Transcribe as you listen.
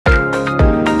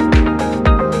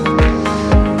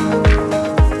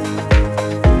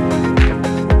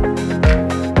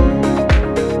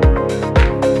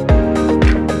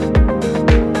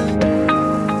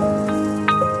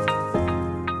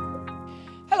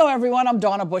Hello everyone, I'm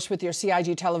Donna Bush with your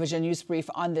CIG Television News Brief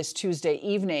on this Tuesday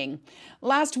evening.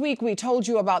 Last week we told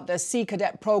you about the C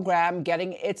Cadet program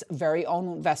getting its very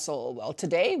own vessel. Well,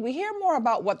 today we hear more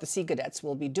about what the C Cadets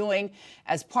will be doing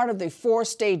as part of the 4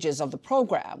 stages of the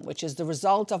program, which is the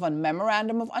result of a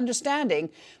memorandum of understanding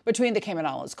between the Cayman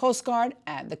Islands Coast Guard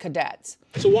and the Cadets.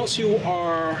 So once you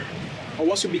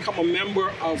become a member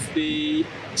of the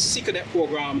C Cadet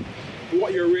program,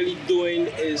 what you're really doing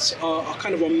is a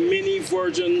kind of a mini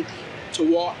version to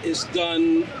what is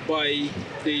done by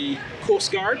the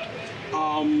Coast Guard.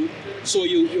 So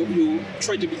you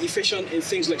try to be efficient in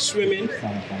things like swimming,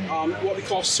 what we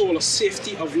call solar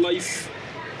safety of life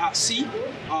at sea.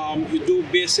 You do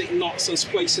basic knots and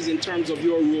splices in terms of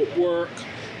your rope work,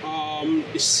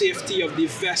 the safety of the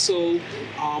vessel,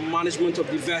 management of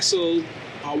the vessel,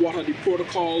 what are the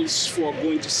protocols for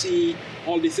going to sea,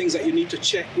 all the things that you need to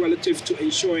check relative to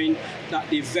ensuring that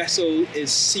the vessel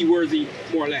is seaworthy,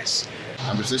 more or less.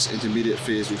 And with this intermediate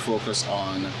phase, we focus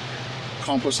on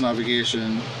compass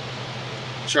navigation,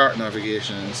 chart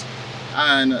navigations,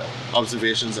 and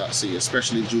observations at sea,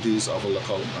 especially duties of a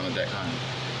lookout and a deckhand.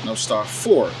 Now, Star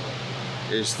 4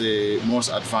 is the most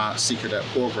advanced C Cadet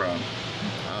program.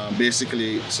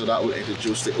 Basically, so that will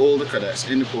introduce the older cadets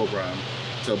in the program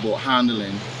to boat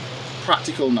handling,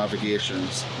 practical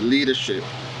navigations, leadership,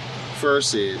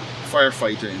 first aid,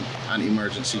 firefighting, and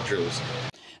emergency drills.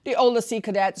 The older C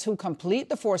Cadets who complete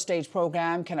the 4-stage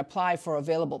program can apply for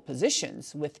available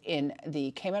positions within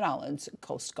the Cayman Islands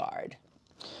Coast Guard.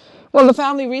 Well, the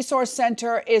Family Resource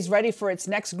Center is ready for its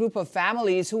next group of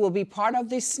families who will be part of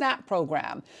the SNAP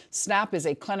program. SNAP is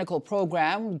a clinical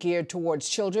program geared towards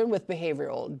children with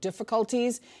behavioral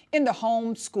difficulties in the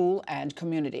home, school, and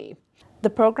community. The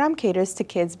program caters to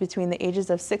kids between the ages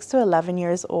of 6 to 11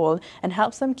 years old and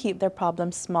helps them keep their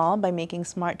problems small by making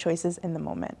smart choices in the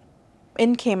moment.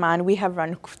 In Cayman, we have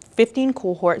run 15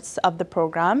 cohorts of the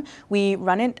program. We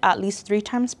run it at least 3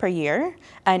 times per year,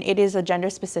 and it is a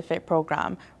gender-specific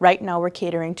program. Right now, we're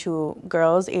catering to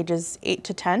girls ages 8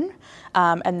 to 10,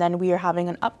 and then we are having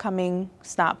an upcoming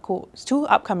two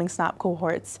upcoming SNAP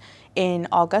cohorts in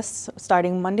August,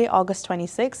 starting Monday, August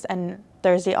 26th, and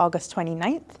Thursday, August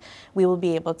 29th. We will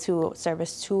be able to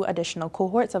service 2 additional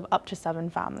cohorts of up to 7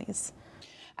 families.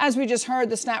 As we just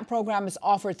heard, the SNAP program is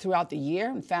offered throughout the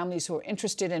year, and families who are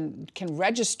interested can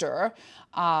register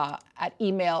at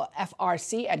email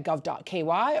frc@gov.ky,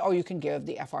 or you can give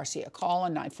the FRC a call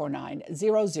on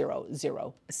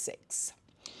 949-0006.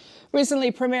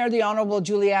 Recently, Premier the Honorable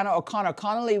Juliana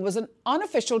O'Connor-Connolly was an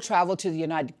unofficial travel to the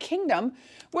United Kingdom,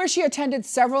 where she attended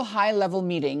several high-level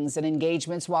meetings and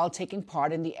engagements while taking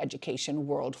part in the Education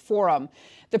World Forum.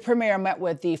 The Premier met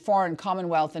with the Foreign,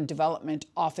 Commonwealth and Development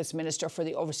Office Minister for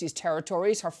the Overseas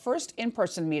Territories, her first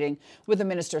in-person meeting with the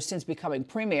minister since becoming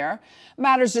Premier.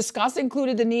 Matters discussed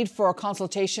included the need for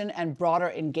consultation and broader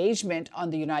engagement on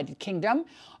the United Kingdom,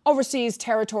 overseas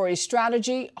territory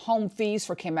strategy, home fees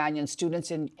for Caymanian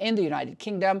students in the United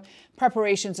Kingdom,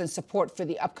 preparations and support for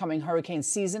the upcoming hurricane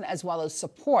season, as well as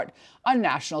support on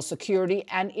national security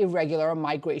and irregular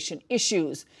migration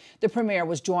issues. The Premier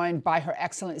was joined by Her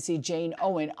Excellency Jane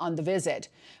Owen on the visit.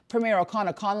 Premier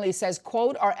O'Connor-Connolly says,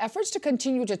 quote, "Our efforts to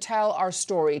continue to tell our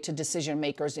story to decision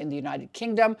makers in the United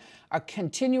Kingdom are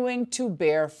continuing to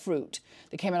bear fruit.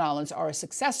 The Cayman Islands are a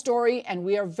success story, and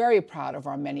we are very proud of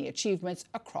our many achievements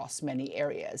across many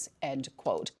areas," end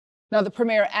quote. Now, the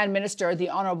Premier and Minister, the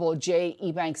Honourable J.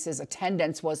 Ebanks'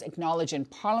 attendance was acknowledged in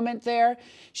Parliament there.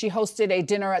 She hosted a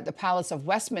dinner at the Palace of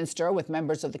Westminster with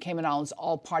members of the Cayman Islands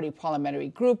All-Party Parliamentary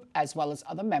Group, as well as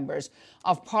other members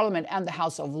of Parliament and the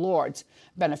House of Lords.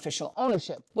 Beneficial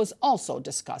ownership was also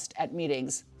discussed at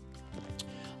meetings.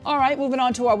 All right, moving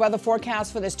on to our weather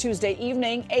forecast for this Tuesday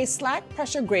evening. A slack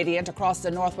pressure gradient across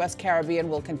the Northwest Caribbean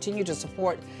will continue to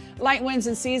support light winds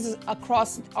and seas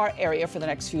across our area for the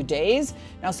next few days.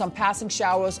 Now, some passing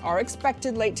showers are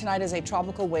expected late tonight as a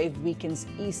tropical wave weakens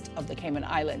east of the Cayman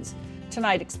Islands.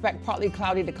 Tonight, expect partly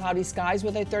cloudy to cloudy skies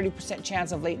with a 30%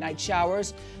 chance of late night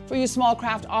showers. For you small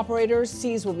craft operators,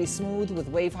 seas will be smooth with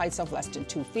wave heights of less than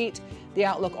 2 feet. The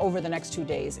outlook over the next 2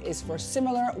 days is for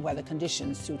similar weather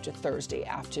conditions through to Thursday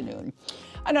afternoon.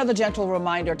 Another gentle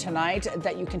reminder tonight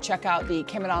that you can check out the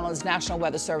Cayman Islands National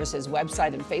Weather Service's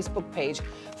website and Facebook page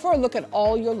for a look at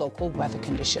all your local weather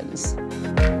conditions.